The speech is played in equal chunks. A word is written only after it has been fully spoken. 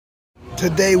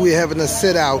Today we're having a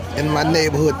sit out in my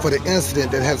neighborhood for the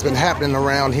incident that has been happening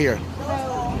around here.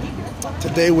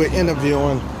 Today we're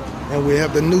interviewing and we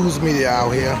have the news media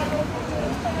out here.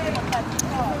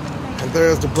 And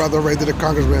there's the brother right there, the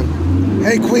congressman.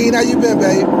 Hey Queen, how you been,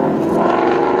 babe?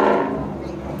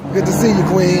 Good to see you,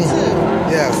 Queen.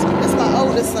 Yes. That's my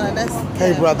oldest son.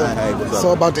 Hey brother. Hey, what's up?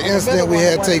 So about the incident we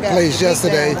had take place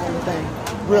yesterday.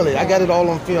 Really, I got it all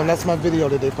on film. That's my video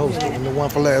that they posted and the one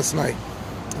for last night.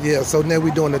 Yeah, so now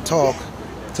we're doing the talk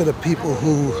to the people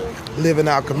who live in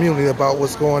our community about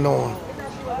what's going on.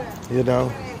 You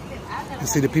know, you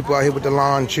see the people out here with the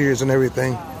lawn chairs and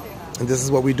everything. And this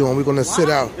is what we're doing. We're going to sit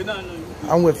out.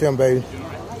 I'm with him, baby.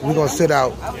 We're going to sit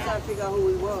out. I was trying to figure out who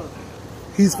he was.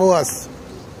 He's for us.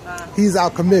 He's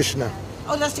our commissioner.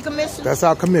 Oh, that's the commissioner? That's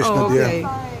our commissioner, okay.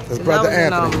 That's Brother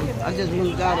Anthony. I just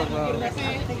moved out of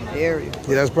the area.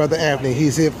 Yeah, that's Brother Anthony.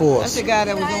 He's here for us. That's the guy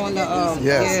that was on the...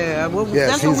 yes. Yeah,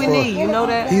 that's what we need. You know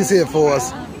that? He's here for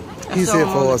us. He's here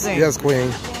for us. Yes, Queen.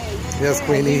 Yes,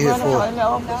 Queen, he's here for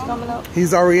us.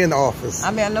 He's already in the office.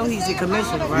 I mean, I know he's the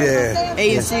commissioner, right? Yeah.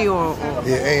 ANC or...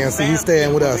 Yeah, ANC. He's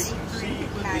staying with us.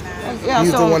 Yeah,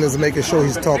 he's the one that's making sure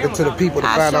he's talking to the people to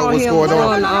find out what's going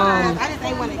on.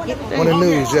 On the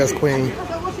news, yes, Queen.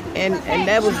 And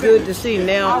that was good to see.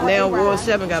 Now Ward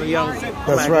 7 got a young.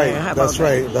 That's right. That's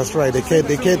right. That's right. They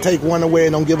can't take one away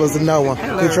and don't give us another one.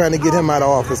 They're trying to get him out of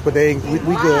office, but they ain't.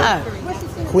 We good.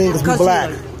 Queen, because we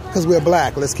black. Because we're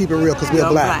black. Let's keep it real. Because we're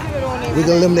black. We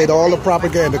can eliminate all the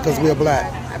propaganda because we're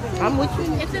black. I'm with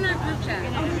you. It's in our group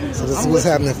chat. So this is what's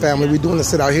happening, family. We're doing the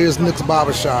sit out. Here's Nooks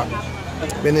Barber Shop.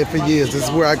 Been there for years. This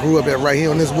is where I grew up at, right here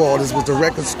on this wall. This was the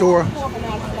record store.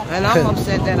 And I'm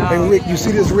upset that Hey Rick, you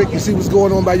see this, Rick? You see what's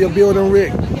going on by your building,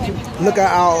 Rick? Look at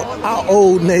our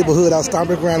old neighborhood, our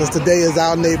stomping ground. Today is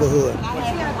our neighborhood.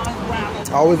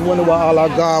 I always wonder why Allah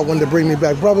God wanted to bring me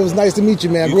back. Brother, it was nice to meet you,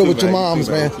 man. I grew up with your moms,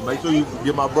 man. Make sure you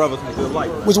give my brother some good light.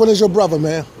 Which one is your brother,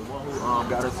 man?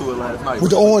 Got into it last night.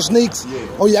 With the orange sneaks? Yeah.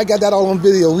 Oh yeah, I got that all on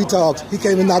video. We talked. He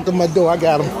came and knocked on my door. I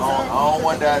got him. I don't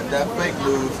want that fake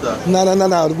news stuff. No.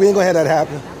 We ain't gonna have that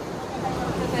happen.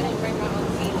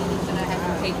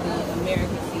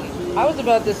 I was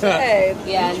about to say,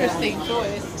 Yeah, interesting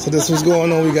choice. So this was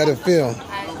going on. We got it filmed.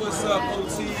 What's up,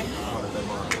 OT?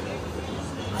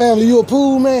 Family, you a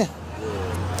pool, man?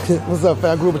 What's up,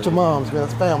 fam? I grew up with your moms, man.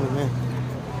 That's family, man.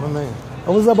 My man.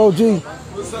 Oh, what's up, OG?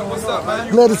 What's up, man?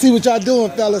 Glad to see what y'all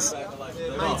doing, fellas.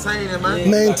 Maintaining,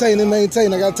 man.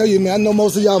 Maintaining. I gotta tell you, man, I know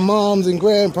most of y'all moms and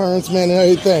grandparents, man, and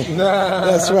everything.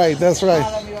 That's right.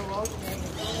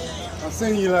 I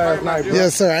seen you last night, bro.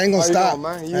 Yes, sir. I ain't gonna stop. Doing,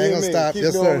 I ain't gonna stop. Keep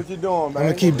yes, doing sir. What you doing, man. I'm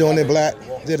gonna keep doing it, black.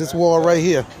 Yeah, this wall right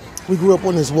here. We grew up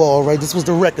on this wall, right? This was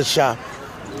the record shop.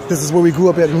 This is where we grew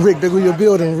up at. And Rick, there go your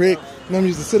building, Rick. Remember,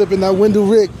 used to sit up in that window,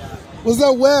 Rick. What's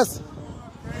up, Wes?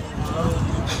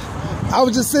 I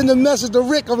was just sending a message to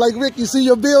Rick. I'm like, Rick, you see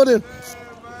your building?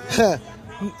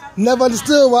 Never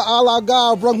understood why Allah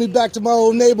God brought me back to my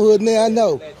old neighborhood. Now I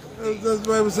know. That's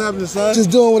right. What's happening, son?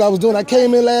 Just doing what I was doing. I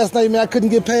came in last night, man. I couldn't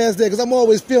get past there because I'm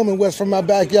always filming West from my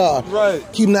backyard. Right.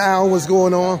 Keeping the eye on what's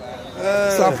going on.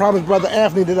 So I promised Brother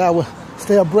Anthony that I would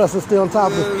stay abreast and stay on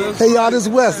top of it. Hey, y'all, this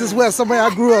West, somebody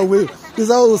I grew up with. This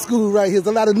old school right here.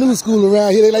 There's a lot of new school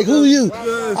around here. They like, who are you?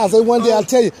 I say, one day I'll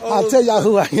tell y'all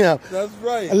who I am. That's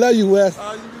right. I love you, Wes.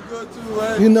 You be good too,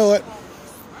 right? You know it.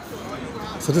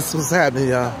 So this is what's happening,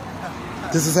 y'all.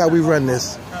 This is how we run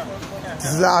this.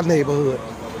 This is our neighborhood.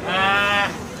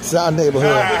 This is our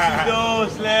neighborhood.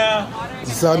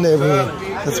 This is our neighborhood.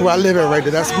 That's where I live at right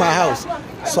there. That's my house.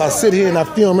 So I sit here and I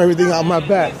film everything out my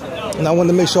back. And I want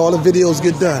to make sure all the videos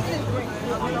get done.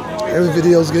 Every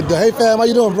video's get done. Hey, fam, how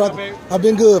you doing, brother? I've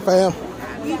been good, fam.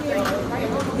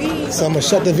 So I'm going to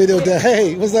shut the video down.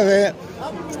 Hey, what's up, man?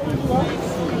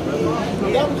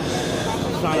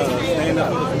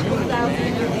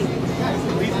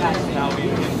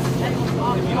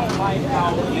 If you don't like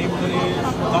how the neighborhood is,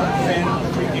 don't send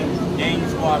freaking gang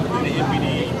squad and the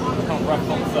MPD to come rough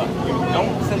folks up. You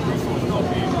don't send resources up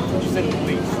here. You send the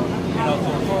police. You know, so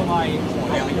it's sort of like,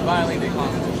 you violate their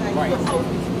constitutional rights.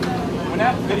 When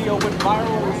that video went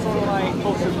viral, it was sort of like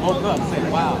folks just woke up and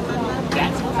said, wow,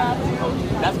 that's what's happening.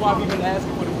 That's why we've been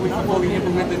asking for the police before we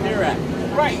implement the NEAR Act.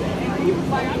 Right. And he was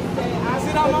like, I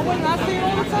sit out my window, I see it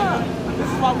all the time. This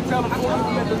is why we tell them before we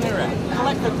implement the NEAR Act.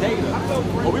 Collect the data.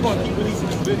 But we're going to keep releasing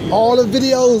these videos. All the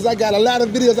videos, I got a lot of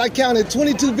videos. I counted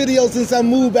 22 videos since I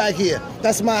moved back here.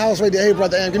 That's my house right there. Hey,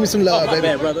 brother, give me some love, baby.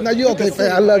 Bad, brother. No, you okay,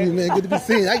 fam? I love you, man. Good to be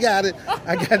seen. I got it.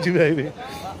 I got you, baby.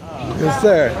 Yes,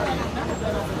 sir.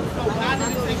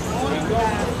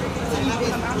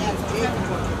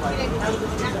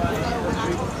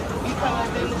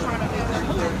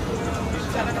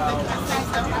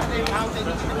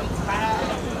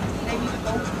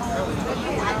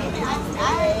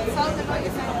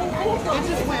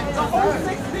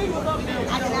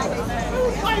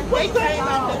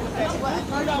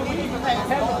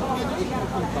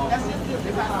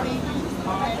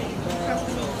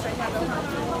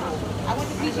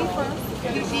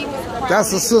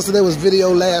 That's the sister that was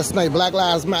video last night. Black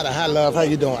Lives Matter. Hi, love. How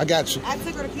you doing? I got you.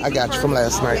 I got you from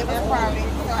last night.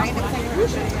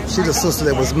 She's the sister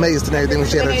that was maced and everything when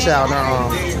she had her child in her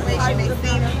arms.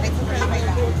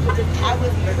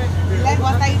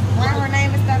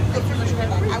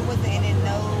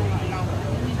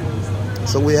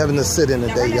 So we're having to sit in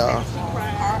today, y'all.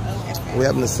 We're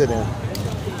having to sit in.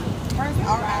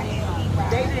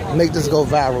 Make this go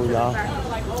viral, y'all.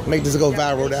 Make this go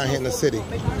viral down here in the city.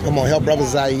 Come on, help Brother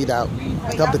Zaid out.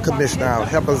 Help the commissioner out.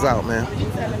 Help us out, man.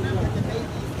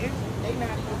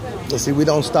 You see, we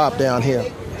don't stop down here.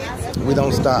 We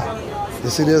don't stop. You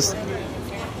see this?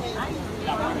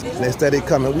 They steady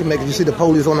coming. We make it. You see the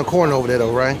police on the corner over there,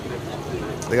 though, right?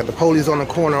 They got the police on the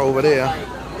corner over there.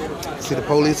 See the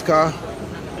police car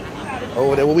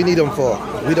over there? What we need them for?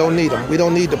 We don't need them. We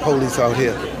don't need the police out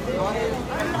here.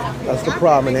 That's the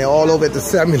problem. And they're all over at the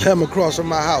 7-Eleven across from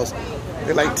my house.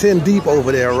 They're like 10 deep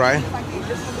over there, right?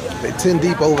 They're 10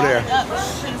 deep over there.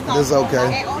 It's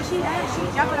okay.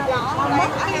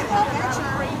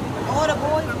 All the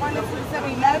boys running to the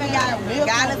 7-Eleven, got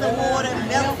gallons of water,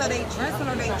 milk, so they drinking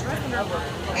her.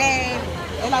 And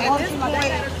at this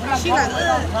point, she like,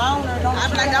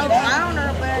 I'm like, don't drown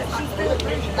her, but she still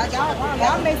drinking. Like,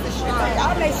 y'all make the strong.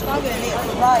 Y'all make stronger than this.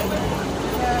 Right.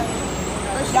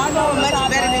 Y'all know much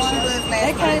better than she was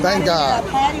last night. Thank God.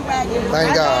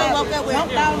 Thank God.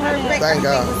 Thank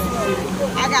God.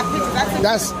 I got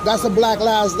pictures. That's a Black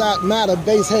Lives Matter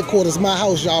base headquarters, my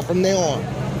house, y'all, from there on.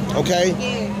 Okay?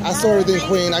 I saw everything,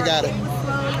 Queen. I got it.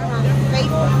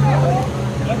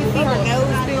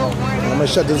 I'm going to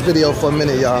shut this video for a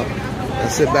minute, y'all,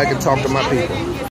 and sit back and talk to my people.